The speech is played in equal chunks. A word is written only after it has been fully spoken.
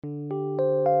Hey,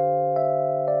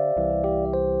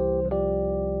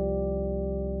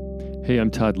 I'm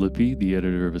Todd Lippy, the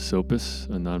editor of Esopus,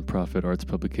 a nonprofit arts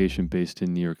publication based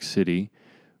in New York City.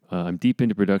 I'm deep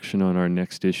into production on our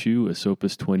next issue,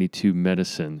 Esopus 22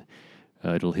 Medicine.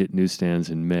 It'll hit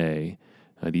newsstands in May.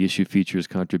 The issue features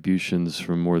contributions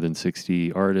from more than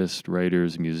 60 artists,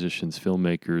 writers, musicians,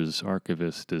 filmmakers,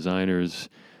 archivists, designers,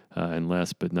 and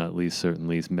last but not least,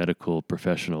 certainly medical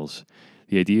professionals.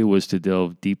 The idea was to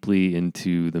delve deeply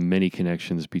into the many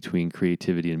connections between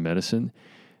creativity and medicine.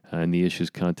 And the issue's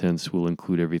contents will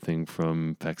include everything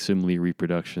from facsimile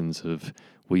reproductions of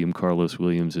William Carlos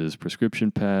Williams's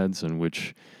prescription pads, on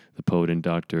which the poet and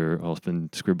doctor often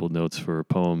scribbled notes for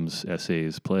poems,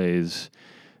 essays, plays,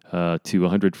 to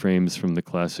 100 frames from the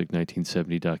classic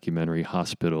 1970 documentary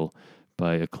Hospital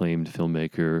by acclaimed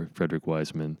filmmaker Frederick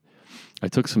Wiseman. I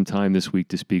took some time this week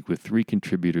to speak with three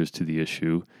contributors to the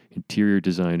issue: interior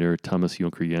designer Thomas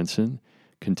Junker Jensen,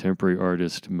 contemporary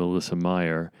artist Melissa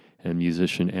Meyer, and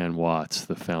musician Ann Watts,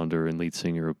 the founder and lead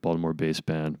singer of Baltimore-based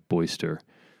band Boyster.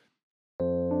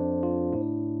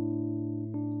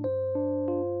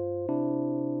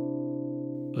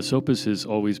 Esopus has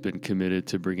always been committed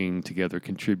to bringing together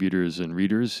contributors and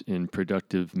readers in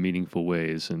productive, meaningful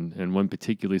ways. And one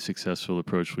particularly successful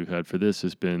approach we've had for this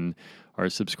has been our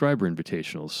subscriber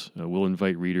invitationals. We'll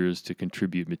invite readers to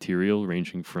contribute material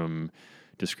ranging from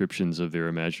descriptions of their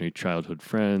imaginary childhood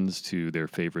friends to their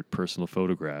favorite personal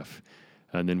photograph.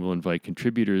 And then we'll invite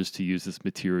contributors to use this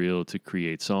material to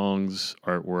create songs,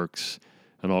 artworks,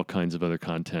 and all kinds of other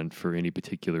content for any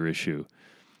particular issue.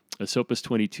 Esopus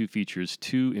 22 features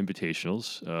two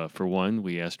invitationals. For one,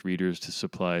 we asked readers to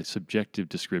supply subjective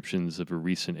descriptions of a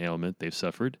recent ailment they've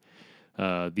suffered.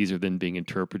 These are then being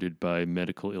interpreted by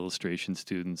medical illustration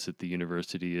students at the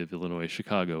University of Illinois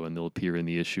Chicago, and they'll appear in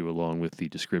the issue along with the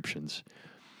descriptions.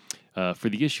 For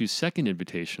the issue's second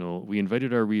invitational, we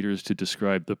invited our readers to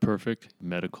describe the perfect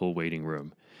medical waiting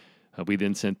room. We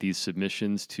then sent these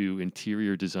submissions to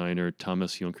interior designer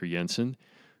Thomas Junker Jensen,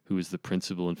 who is the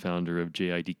principal and founder of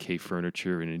JIDK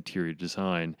Furniture and Interior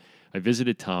Design. I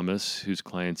visited Thomas, whose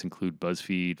clients include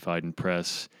BuzzFeed, Phaidon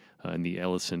Press, and the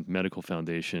Ellison Medical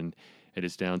Foundation, at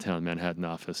his downtown Manhattan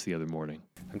office the other morning.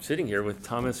 I'm sitting here with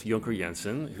Thomas Junker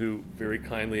Jensen, who very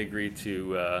kindly agreed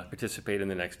to participate in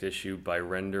the next issue by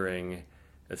rendering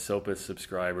Esopus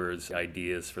subscribers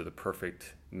ideas for the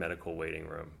perfect medical waiting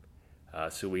room.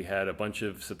 So we had a bunch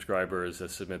of subscribers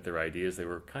submit their ideas. They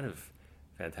were kind of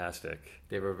fantastic.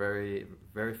 They were very,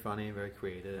 very funny, very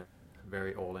creative,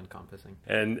 very all-encompassing.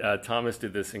 And Thomas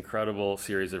did this incredible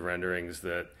series of renderings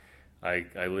that I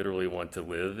literally want to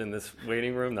live in this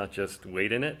waiting room, not just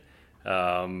wait in it.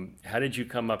 How did you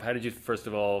come up? How did you, first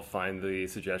of all, find the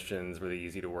suggestions? Were they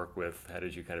easy to work with? How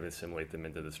did you kind of assimilate them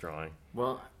into this drawing?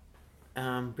 Well,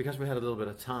 because we had a little bit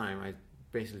of time, I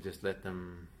basically just let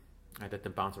them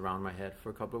bounce around my head for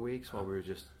a couple of weeks while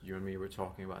you and me were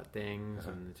talking about things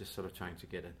and just sort of trying to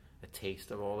get a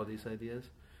taste of all of these ideas.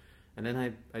 And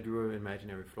then I drew an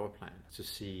imaginary floor plan to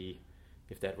see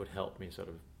if that would help me sort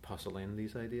of puzzle in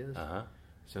these ideas.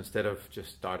 So instead of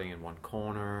just starting in one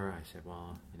corner, I said,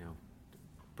 well,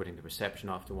 putting the reception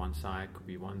off to one side could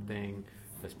be one thing.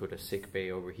 Let's put a sick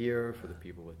bay over here for the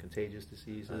people with contagious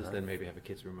diseases. Then maybe have a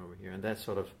kids room over here. And that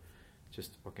sort of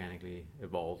just organically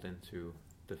evolved into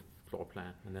the floor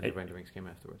plan, and then the renderings came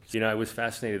afterwards. I was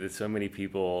fascinated that so many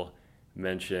people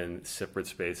mention separate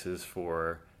spaces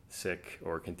for sick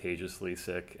or contagiously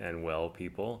sick and well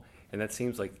people. And that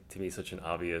seems like, to me, such an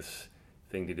obvious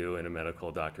thing to do in a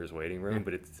medical doctor's waiting room,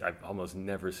 but I've almost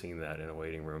never seen that in a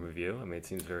waiting room. Have you? I mean, it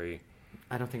seems very...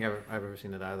 I don't think I've ever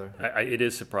seen it either. It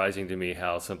is surprising to me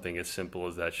how something as simple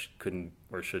as that couldn't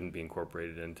or shouldn't be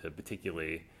incorporated into,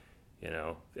 particularly,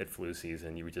 at flu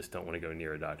season, you just don't want to go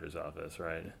near a doctor's office,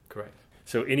 right? Correct.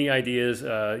 So any ideas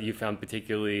you found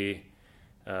particularly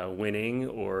winning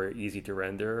or easy to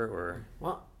render? Or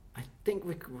Well, I think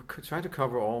we could try to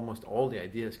cover almost all the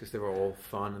ideas because they were all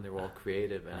fun and they were all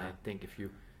creative. And I think if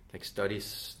you study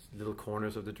little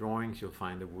corners of the drawings, you'll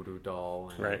find the voodoo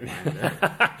doll. And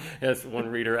right. Yes, one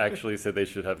reader actually said they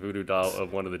should have voodoo doll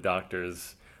of one of the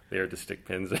doctors there to stick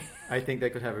pins in. I think they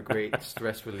could have a great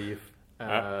stress relief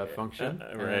function.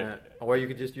 Right. Or you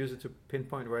could just use it to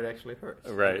pinpoint where it actually hurts.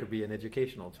 Right. It could be an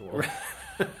educational tool.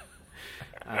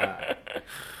 I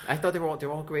thought they were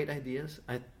all great ideas.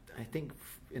 I think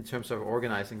in terms of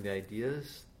organizing the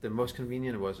ideas, the most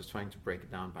convenient was trying to break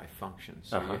it down by function.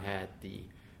 So you had the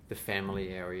family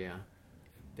area,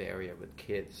 the area with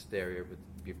kids, the area with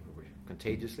people who were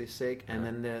contagiously sick, and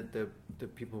then the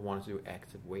people who wanted to do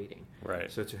active waiting.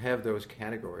 Right. So to have those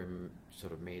categories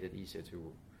sort of made it easier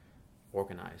to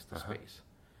organize the space.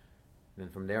 then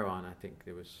from there on, I think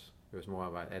it was more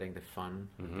about adding the fun,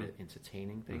 the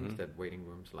entertaining things that waiting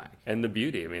rooms lack. And the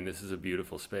beauty. I mean, this is a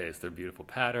beautiful space. There are beautiful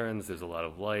patterns. There's a lot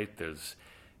of light. There's,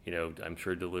 I'm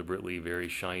sure deliberately very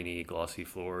shiny, glossy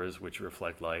floors which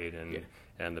reflect light,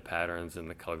 and the patterns and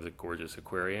the colors. A gorgeous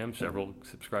aquarium. Several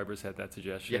subscribers had that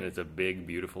suggestion. Yeah. It's a big,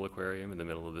 beautiful aquarium in the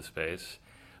middle of the space.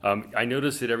 I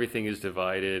noticed that everything is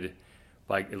divided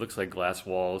by, it looks like glass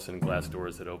walls and glass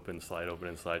doors that slide open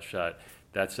and slide shut.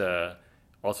 That's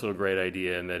also a great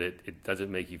idea in that it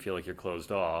doesn't make you feel like you're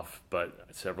closed off, but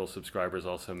several subscribers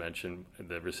also mentioned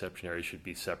the reception area should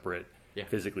be separate,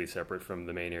 physically separate from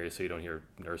the main area, so you don't hear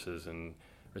nurses and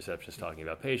receptionists talking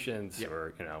about patients,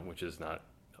 or, which is not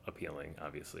appealing,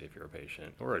 obviously, if you're a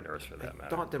patient or a nurse for that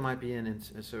matter. I thought there might be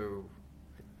so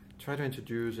try to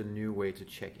introduce a new way to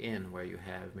check in, where you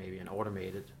have maybe an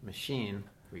automated machine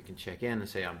where you can check in and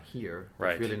say, I'm here.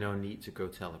 Right. There's really no need to go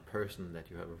tell a person that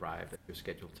you have arrived at your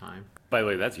scheduled time. By the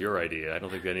way, that's your idea. I don't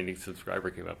think that any subscriber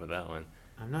came up with that one.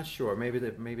 I'm not sure. Maybe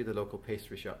the local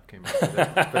pastry shop came up with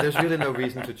it. But there's really no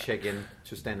reason to check in,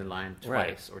 to stand in line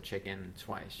twice, or check in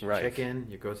twice. You check in,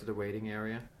 you go to the waiting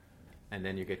area, and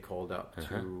then you get called up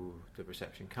to the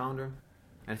reception counter.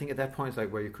 And I think at that point, it's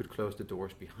like where you could close the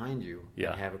doors behind you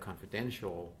and have a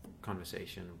confidential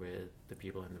conversation with the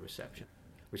people in the reception,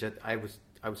 which I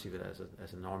would see that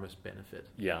as enormous benefit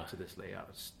to this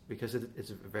layout, because it's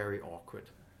a very awkward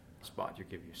spot. You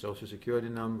give your social security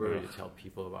number, you tell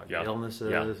people about your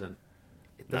illnesses, and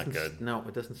it doesn't. Not good. No,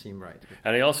 it doesn't seem right.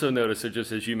 And I also noticed that,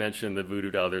 just as you mentioned the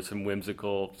voodoo doll, there's some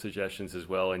whimsical suggestions as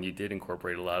well, and you did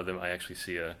incorporate a lot of them. I actually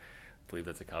see I believe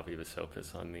that's a copy of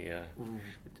Esopus on the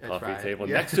coffee table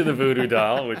next to the voodoo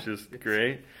doll, which is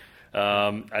great.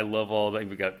 I love all that.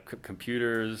 We've got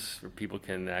computers where people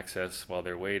can access while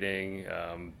they're waiting.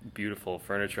 Beautiful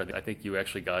furniture. I think you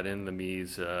actually got in the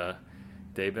Mies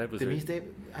daybed. The Mies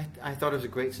daybed. I thought it was a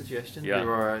great suggestion. Yeah. You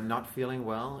are not feeling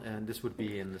well, and this would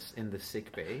be in the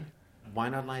sick bay. Why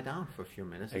not lie down for a few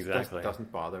minutes? Exactly. It doesn't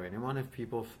bother anyone. If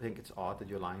people think it's odd that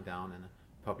you're lying down in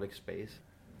a public space,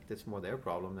 it's more their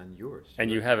problem than yours.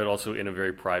 And you have it also in a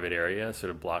very private area,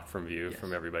 sort of blocked from view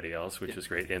from everybody else, which is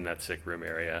great, in that sick room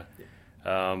area.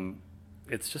 Yeah.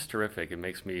 It's just terrific. It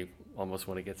makes me almost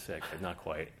want to get sick, but not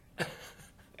quite.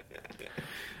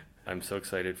 I'm so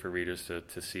excited for readers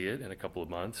to see it in a couple of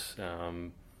months.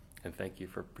 And thank you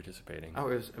for participating. Oh,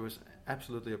 it was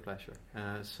absolutely a pleasure.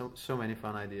 So many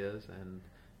fun ideas, and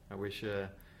I wish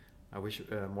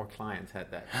more clients had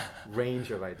that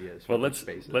range of ideas. Well,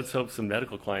 let's hope some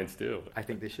medical clients do. I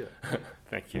think they should.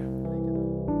 Thank you.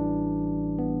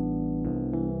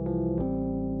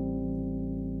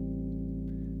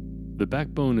 The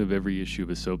backbone of every issue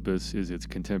of Esopus is its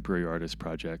contemporary artist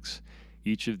projects.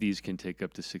 Each of these can take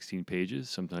up to 16 pages,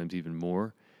 sometimes even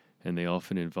more, and they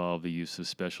often involve the use of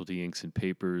specialty inks and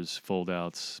papers,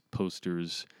 foldouts,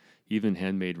 posters, even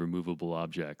handmade removable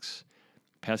objects.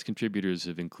 Past contributors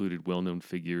have included well-known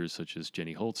figures such as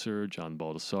Jenny Holzer, John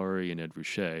Baldessari, and Ed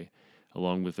Ruscha,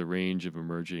 along with a range of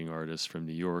emerging artists from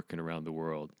New York and around the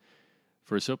world.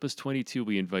 For Esopus 22,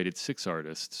 we invited 6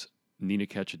 artists: Nina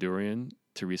Cachadorian,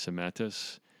 Teresa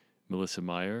Matas, Melissa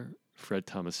Meyer, Fred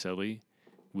Tomaselli,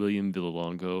 William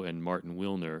Villalongo, and Martin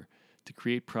Wilner, to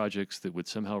create projects that would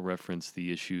somehow reference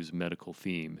the issue's medical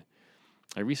theme.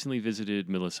 I recently visited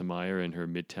Melissa Meyer in her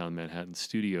Midtown Manhattan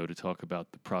studio to talk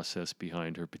about the process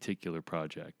behind her particular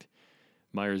project.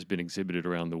 Meyer's been exhibited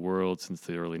around the world since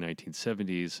the early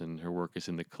 1970s, and her work is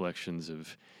in the collections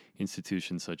of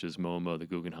institutions such as MoMA, the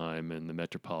Guggenheim, and the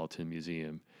Metropolitan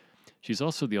Museum. She's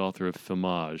also the author of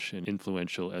Filmage, an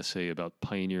influential essay about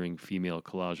pioneering female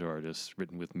collage artists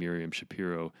written with Miriam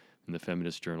Shapiro in the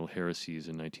feminist journal Heresies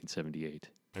in 1978.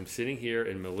 I'm sitting here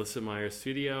in Melissa Meyer's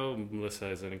studio. Melissa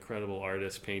is an incredible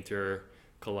artist, painter,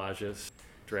 collagist,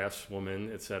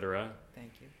 draftswoman, etc.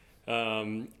 Thank you.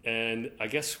 And I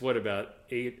guess, about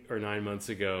 8 or 9 months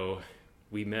ago,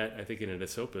 we met, I think, in an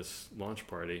Esopus launch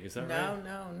party. Is that right?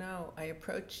 No. I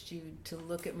approached you to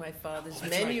look at my father's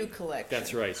menu collection.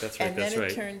 That's right. And then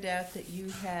it turned out that you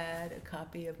had a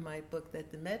copy of my book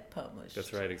that the Met published.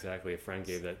 That's right, exactly. A friend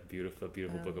gave that beautiful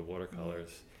book of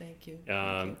watercolors. Thank you.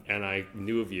 And I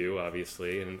knew of you,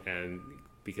 obviously, and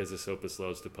because Esopus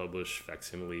loves to publish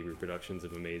facsimile reproductions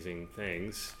of amazing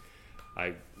things,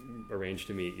 I arranged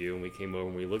to meet you, and we came over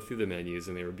and we looked through the menus,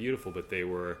 and they were beautiful, but they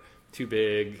were too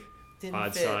big,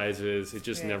 odd sizes. It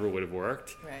just never would have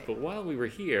worked. Right. But while we were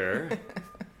here,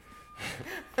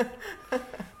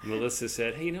 Melissa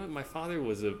said, "Hey, my father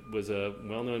was a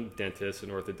well-known dentist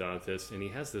and orthodontist, and he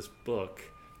has this book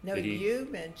No, Did he- you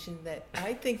mentioned that.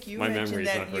 I think you My mentioned memory's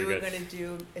not that very you were good. going to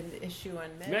do an issue on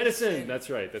medicine. Medicine. That's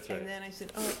right. That's right. And then I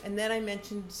said, oh, and then I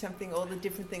mentioned something, all the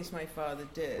different things my father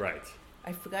did. Right.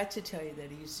 I forgot to tell you that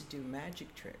he used to do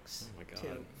magic tricks. Oh my God.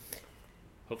 Too.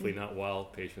 Hopefully not while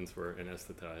patients were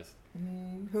anesthetized.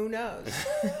 Who knows?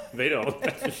 They don't.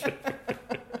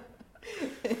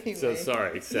 Anyway, So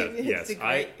sorry, Seth. it's Yes, a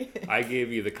great- I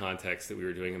gave you the context that we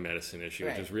were doing a medicine issue,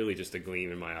 which Right. was really just a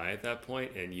gleam in my eye at that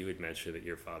point. And you had mentioned that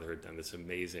your father had done this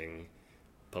amazing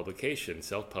publication,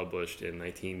 self-published in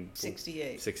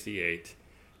 1968. 68.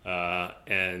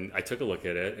 And I took a look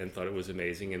at it and thought it was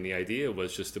amazing. And the idea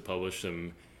was just to publish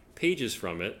some pages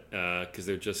from it because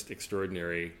they're just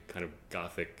extraordinary kind of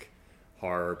gothic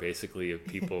horror, basically, of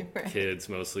people, Right. kids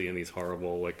mostly, in these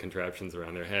horrible like contraptions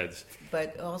around their heads.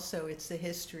 But also, it's the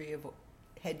history of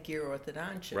headgear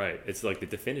orthodontia. Right. It's like the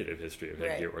definitive history of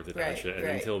headgear Right, orthodontia. right, and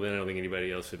right. until then, I don't think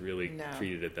anybody else had really No.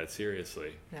 treated it that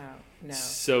seriously. No.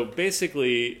 So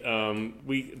basically,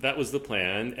 that was the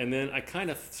plan. And then I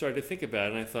kind of started to think about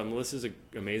it, and I thought, Melissa's an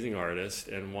amazing artist,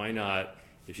 and why not,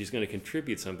 if she's going to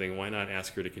contribute something, why not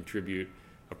ask her to contribute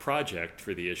a project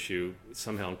for the issue,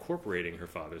 somehow incorporating her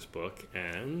father's book?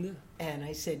 And And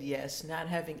I said yes, not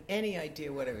having any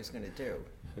idea what I was going to do.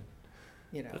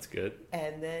 You know. that's good.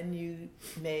 And then you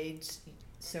made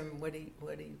some, what do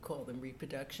you call them,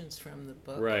 reproductions from the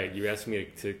book? Right. You asked me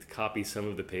to copy some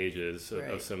of the pages of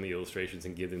Right. some of the illustrations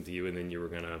and give them to you, and then you were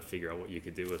going to figure out what you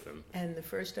could do with them. And the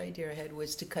first idea I had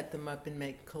was to cut them up and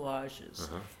make collages.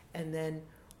 Uh-huh. And then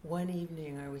one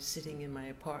evening I was sitting in my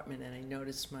apartment and I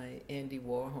noticed my Andy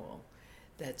Warhol.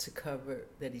 That's a cover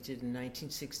that he did in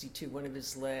 1962, one of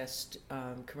his last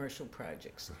commercial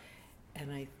projects.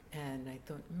 And I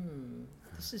thought,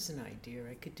 this is an idea.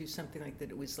 I could do something like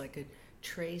that. It was like a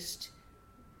traced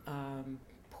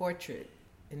portrait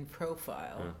in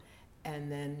profile,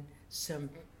 and then some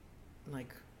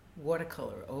like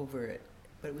watercolor over it.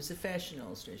 But it was a fashion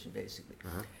illustration, basically.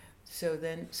 Uh-huh. So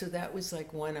that was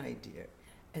like one idea.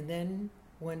 And then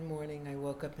one morning I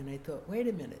woke up and I thought, wait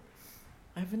a minute,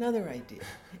 I have another idea.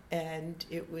 And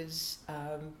it was,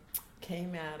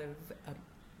 came out of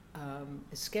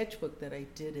a sketchbook that I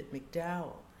did at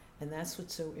McDowell. And that's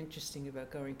what's so interesting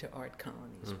about going to art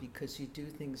colonies, because you do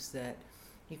things that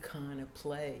you kind of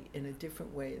play in a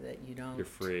different way that you don't. You're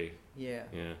free. Yeah.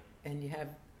 Yeah. And you have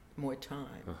more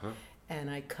time. Uh-huh. And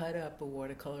I cut up a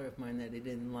watercolor of mine that I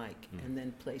didn't like and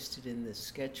then placed it in this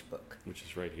sketchbook. Which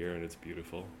is right here, and it's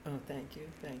beautiful. Oh, thank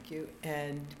you.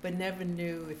 But never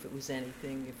knew if it was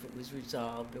anything, if it was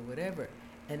resolved or whatever.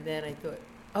 And then I thought,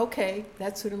 okay,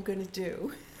 that's what I'm going to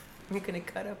do. I'm going to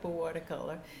cut up a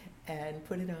watercolor and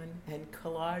put it on and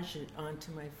collage it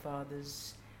onto my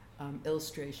father's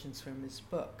illustrations from his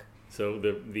book. So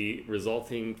the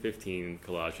resulting 15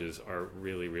 collages are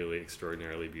really, really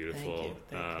extraordinarily beautiful.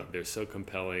 Thank you. They're so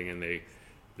compelling, and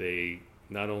they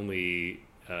not only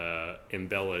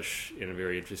embellish in a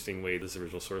very interesting way this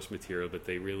original source material, but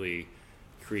they really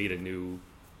create a new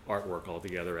artwork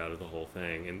altogether out of the whole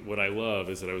thing. And what I love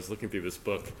is that I was looking through this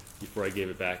book before I gave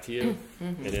it back to you,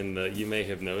 and you may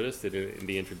have noticed that in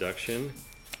the introduction,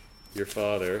 your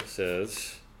father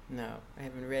says, No, I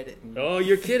haven't read it "Oh,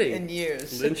 you're kidding." in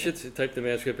years. Lynchitz typed the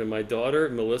manuscript, and my daughter,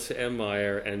 Melissa M.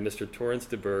 Meyer, and Mr. Torrance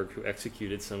de Berg, who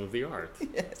executed some of the art.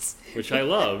 Yes. Which I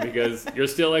love, because you're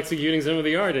still executing some of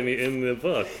the art in the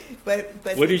book. But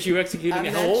What did you execute, and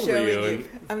how old were you?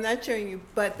 I'm not showing you,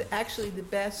 but actually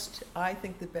I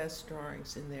think the best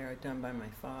drawings in there are done by my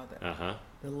father. Uh-huh.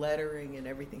 The lettering and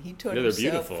everything. He taught Yeah, they're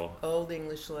himself beautiful. Old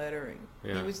English lettering.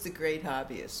 Yeah. He was the great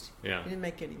hobbyist. Yeah. He didn't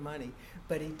make any money,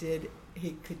 but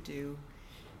he could do,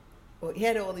 well, he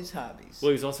had all these hobbies.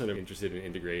 Well, he's also interested in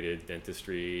integrated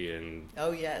dentistry and...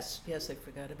 Oh, yes, I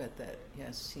forgot about that.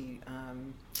 Yes,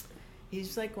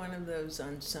 he's like one of those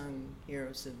unsung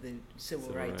heroes of the civil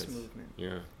rights movement.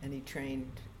 Yeah. And he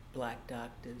trained black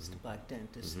doctors, black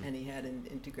dentists, and he had an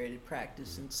integrated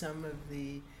practice, and some of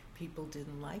the people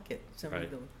didn't like it. Some of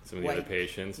the other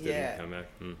patients didn't come back.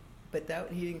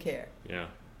 But he didn't care. Yeah.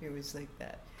 It was like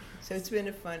that. So it's been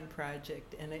a fun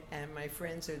project, and my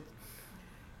friends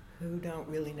who don't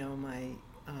really know my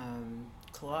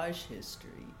collage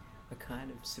history are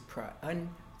kind of surprised. I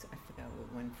forgot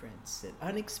what one friend said.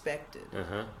 Unexpected.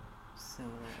 Uh-huh. So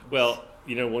well,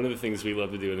 one of the things we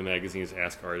love to do in the magazine is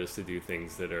ask artists to do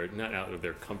things that are not out of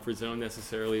their comfort zone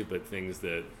necessarily, but things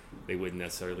that they wouldn't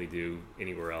necessarily do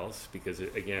anywhere else. Because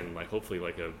again, hopefully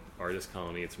like a artist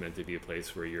colony, it's meant to be a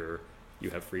place where you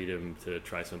have freedom to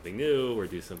try something new or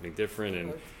do something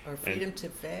different, or freedom to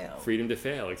fail. Freedom to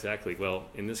fail, exactly. Well,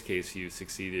 in this case, you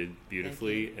succeeded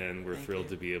beautifully, and we're thrilled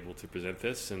to be able to present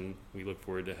this, and we look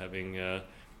forward to having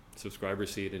subscriber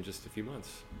seat in just a few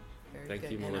months. Very Thank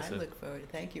good. you, And Melissa. I look forward.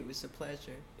 Thank you. It was a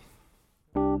pleasure.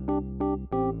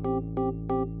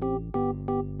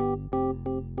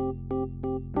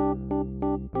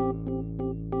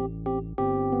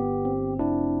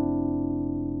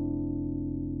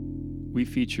 We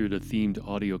featured a themed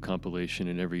audio compilation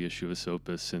in every issue of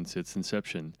Esopus since its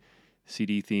inception.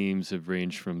 CD themes have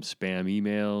ranged from spam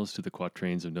emails to the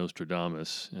quatrains of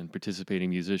Nostradamus, and participating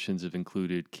musicians have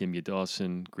included Kimya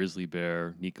Dawson, Grizzly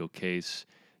Bear, Nico Case,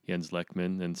 Jens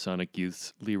Leckman, and Sonic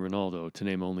Youth's Lee Ronaldo, to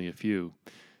name only a few.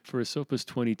 For Esopus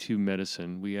 22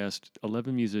 Medicine, we asked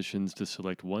 11 musicians to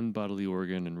select one bodily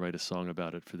organ and write a song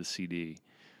about it for the CD.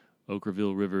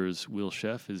 Okerville River's Will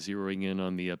Sheff is zeroing in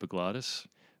on the epiglottis.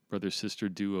 Brother-sister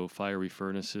duo Fiery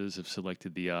Furnaces have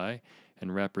selected the eye,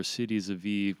 and rapper Cities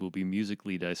Aviv will be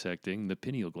musically dissecting the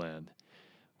pineal gland.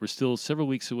 We're still several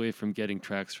weeks away from getting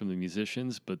tracks from the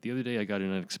musicians, but the other day I got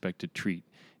an unexpected treat,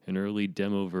 an early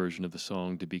demo version of the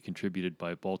song to be contributed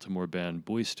by Baltimore band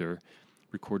Boyster,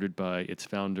 recorded by its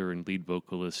founder and lead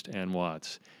vocalist Ann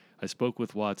Watts. I spoke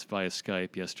with Watts via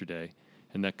Skype yesterday,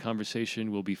 and that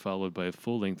conversation will be followed by a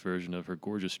full-length version of her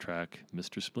gorgeous track,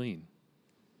 Mr. Spleen.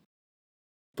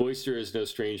 Boyster is no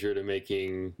stranger to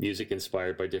making music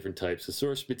inspired by different types of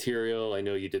source material. I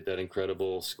know you did that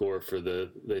incredible score for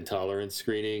the Intolerance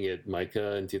screening at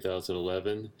MICA in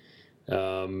 2011.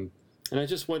 And I was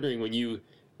just wondering, when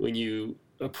you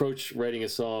approach writing a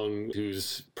song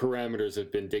whose parameters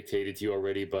have been dictated to you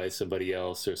already by somebody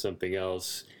else or something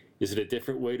else, is it a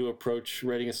different way to approach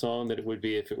writing a song than it would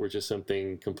be if it were just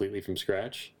something completely from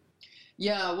scratch?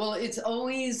 Yeah, well, it's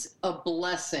always a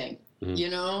blessing,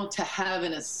 to have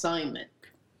an assignment,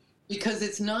 because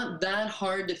it's not that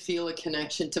hard to feel a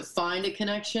connection, to find a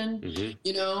connection.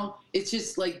 It's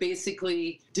just like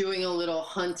basically doing a little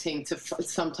hunting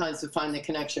sometimes to find the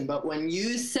connection. But when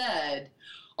you said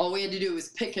all we had to do was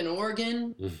pick an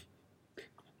organ,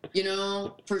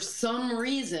 for some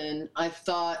reason I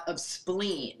thought of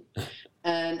spleen.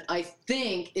 And I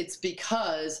think it's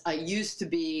because I used to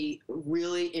be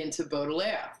really into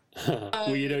Baudelaire.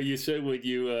 Well, you said when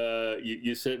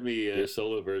you sent me a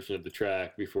solo version of the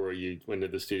track before you went to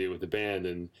the studio with the band,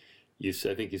 and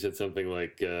I think you said something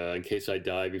like, in case I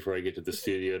die before I get to the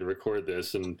studio to record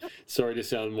this. And sorry to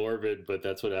sound morbid, but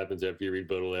that's what happens after you read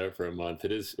Baudelaire for a month.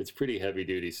 It's pretty heavy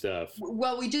duty stuff.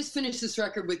 Well, we just finished this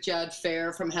record with Jad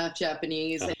Fair from Half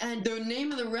Japanese, and the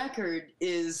name of the record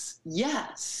is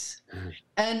Yes.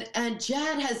 And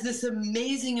Jad has this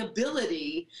amazing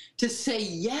ability to say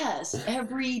yes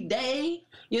every day,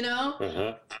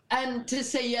 and to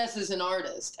say yes as an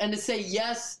artist, and to say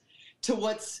yes to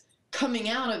what's coming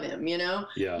out of him,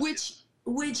 Yeah.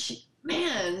 Which,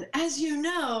 man, as you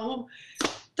know,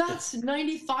 that's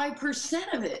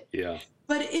 95% of it. Yeah.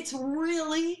 But it's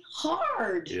really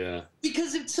hard. Yeah.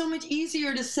 Because it's so much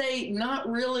easier to say not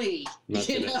really. Not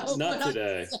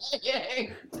today.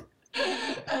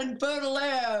 And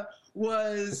Baudelaire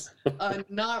was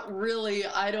not really,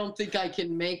 I don't think I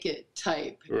can make it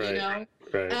type, Right.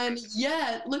 Right. And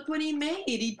yet, look what he made.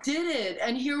 He did it.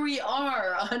 And here we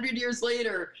are, 100 years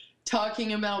later,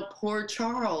 talking about poor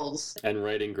Charles. And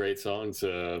writing great songs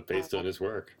based on his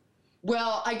work.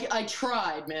 Well, I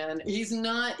tried, man.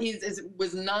 It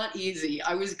was not easy.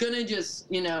 I was going to just,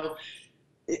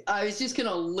 I was just going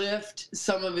to lift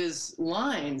some of his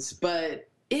lines, but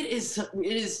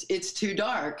it's too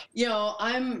dark.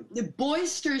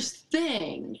 Boyster's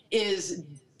thing is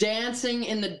dancing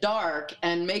in the dark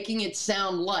and making it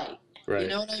sound light. Right. You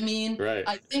know what I mean? Right.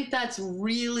 I think that's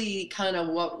really kind of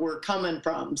what we're coming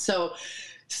from. So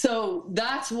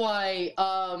that's why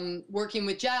working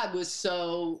with Jad was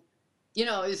so,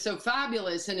 is so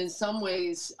fabulous, and in some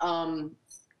ways kind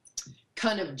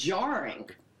of jarring.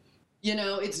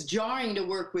 It's jarring to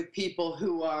work with people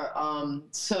who are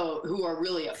who are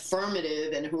really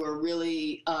affirmative and who are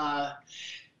really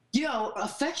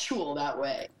effectual that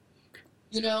way.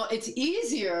 It's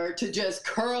easier to just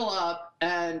curl up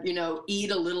and,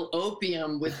 eat a little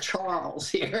opium with Charles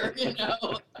here,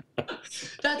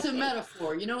 That's a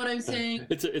metaphor. You know what I'm saying?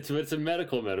 It's a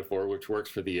medical metaphor, which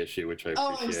works for the issue, which I appreciate.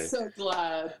 Oh, I'm so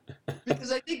glad.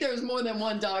 Because I think there was more than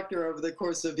one doctor over the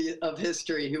course of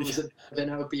history who was an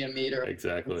opium eater.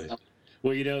 Exactly.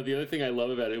 Well, the other thing I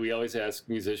love about it, we always ask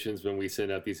musicians when we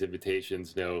send out these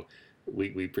invitations,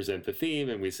 we present the theme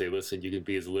and we say, listen, you can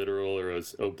be as literal or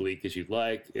as oblique as you'd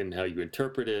like in how you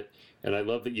interpret it. And I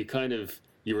love that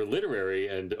you were literary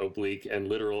and oblique and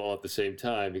literal all at the same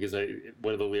time, because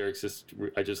one of the lyrics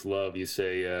I just love, you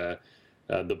say,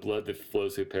 the blood that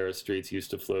flows through Paris streets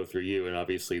used to flow through you. And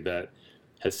obviously that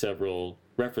has several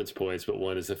reference points, but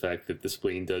one is the fact that the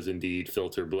spleen does indeed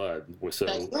filter blood. So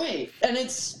that's right. And it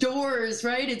stores,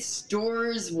 right? It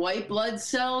stores white blood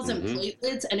cells and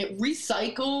platelets, and it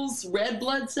recycles red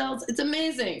blood cells. It's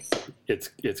amazing.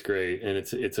 It's great, and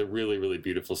it's a really, really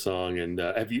beautiful song. And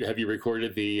have you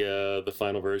recorded the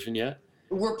final version yet?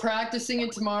 We're practicing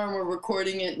it tomorrow, and we're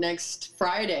recording it next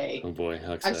Friday. Oh boy,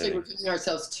 how exciting! Actually, we're giving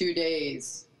ourselves 2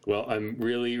 days. Well, I'm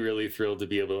really, really thrilled to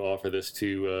be able to offer this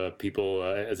to people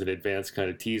as an advanced kind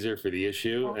of teaser for the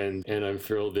issue, and I'm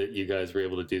thrilled that you guys were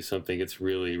able to do something. It's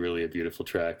really, really a beautiful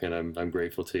track, and I'm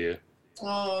grateful to you.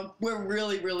 Oh, we're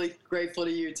really, really grateful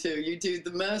to you too. You do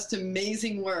the most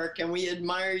amazing work, and we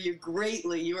admire you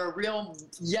greatly. You are a real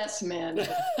yes man.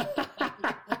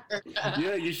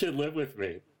 Yeah, you should live with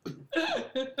me.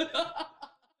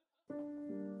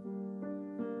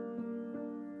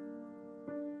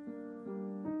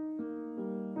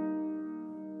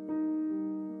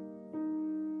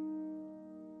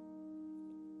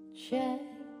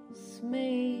 Chase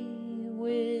me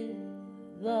with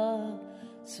the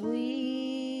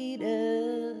sweetest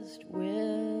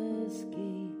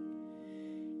whiskey.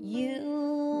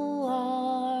 You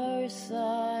are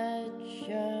such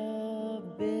a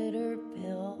bitter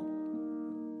pill.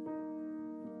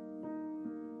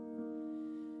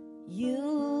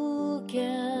 You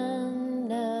can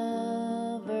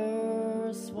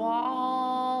never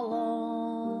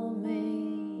swallow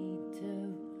me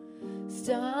to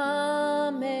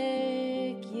stomach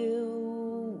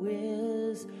you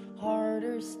is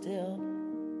harder still.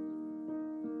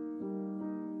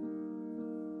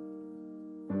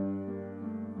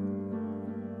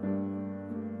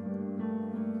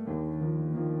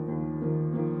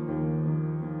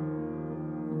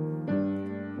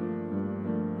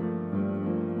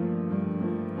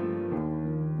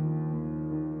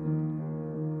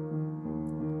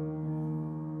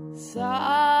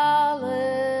 Solitude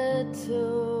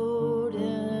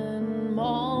in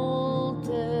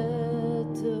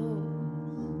multitudes,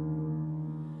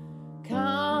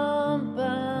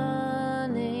 company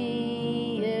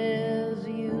is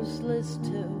useless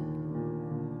too.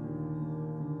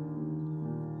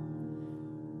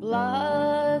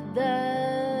 Blood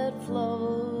that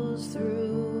flows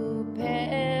through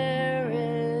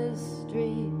Paris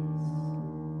streets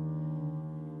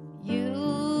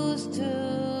used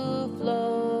to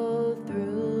flow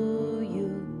through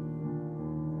you.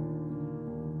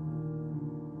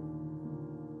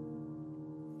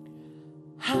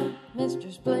 Ha,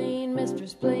 Mr. Spleen, Mr.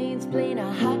 Spleen, spleen,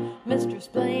 aha, Mr.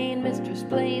 Spleen, Mr.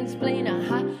 Spleen, spleen,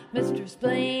 aha, Mr.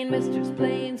 Spleen, Mr.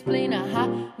 Spleen, spleen, aha,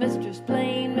 Mr.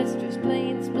 Spleen, Mr.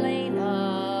 Spleen, spleen,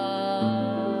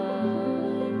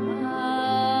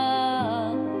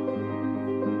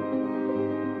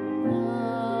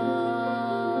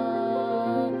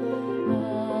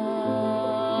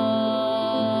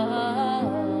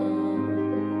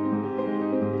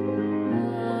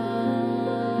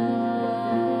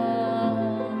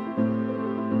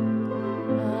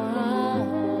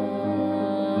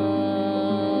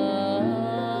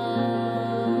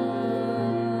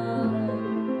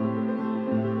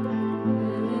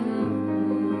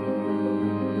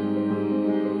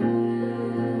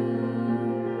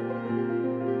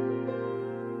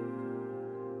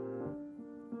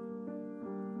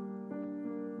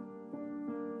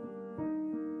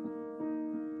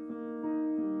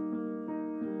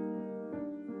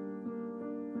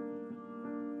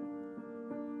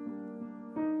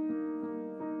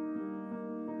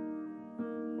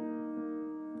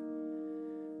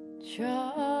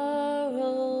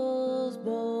 Charles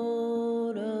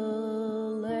Baudelaire,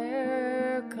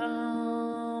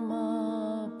 come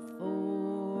up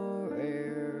for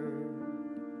air.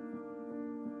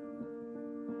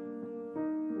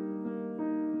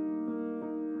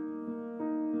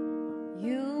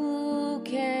 You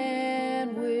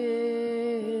can wish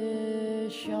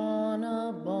on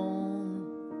a bone.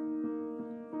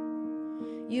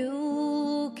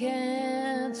 You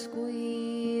can't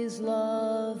squeeze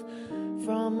love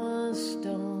from a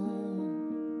stone.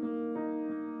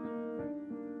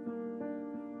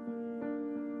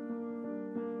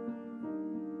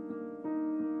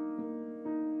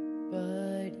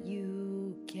 But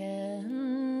you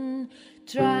can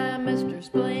try, Mr.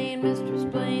 Spleen, Mr.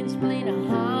 Spleen, spleen,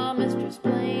 aha, Mr.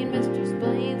 Spleen, Mr.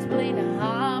 Spleen, spleen,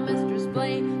 aha, Mr.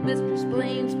 Spleen, Mr.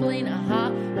 Spleen, spleen,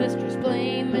 aha, Mr.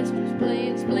 Spleen, Mr.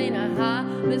 Spleen, spleen, aha,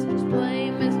 Mr.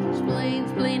 Spleen, Mr. Spleen,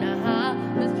 spleen, aha,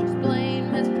 Mr.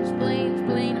 Spleen, Mr. Spleen,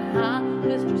 spleen, aha,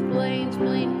 Mr. Spleen,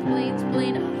 spleen, spleen,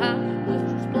 spleen, aha,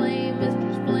 Mr. Spleen, Mr.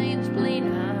 Spleen, spleen, aha.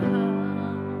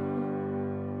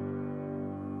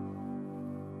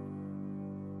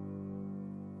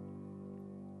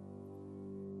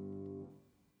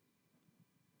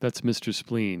 That's Mr.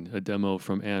 Spleen, a demo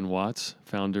from Ann Watts,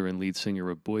 founder and lead singer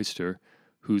of Boyster,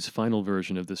 whose final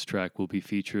version of this track will be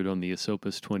featured on the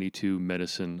Esopus 22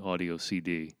 Medicine audio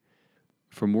CD.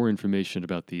 For more information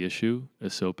about the issue,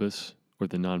 Esopus, or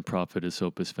the nonprofit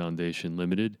Esopus Foundation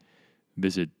Limited,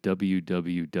 visit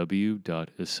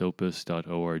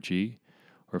www.esopus.org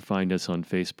or find us on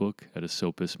Facebook at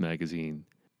Esopus Magazine.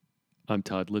 I'm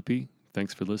Todd Lippy.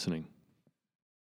 Thanks for listening.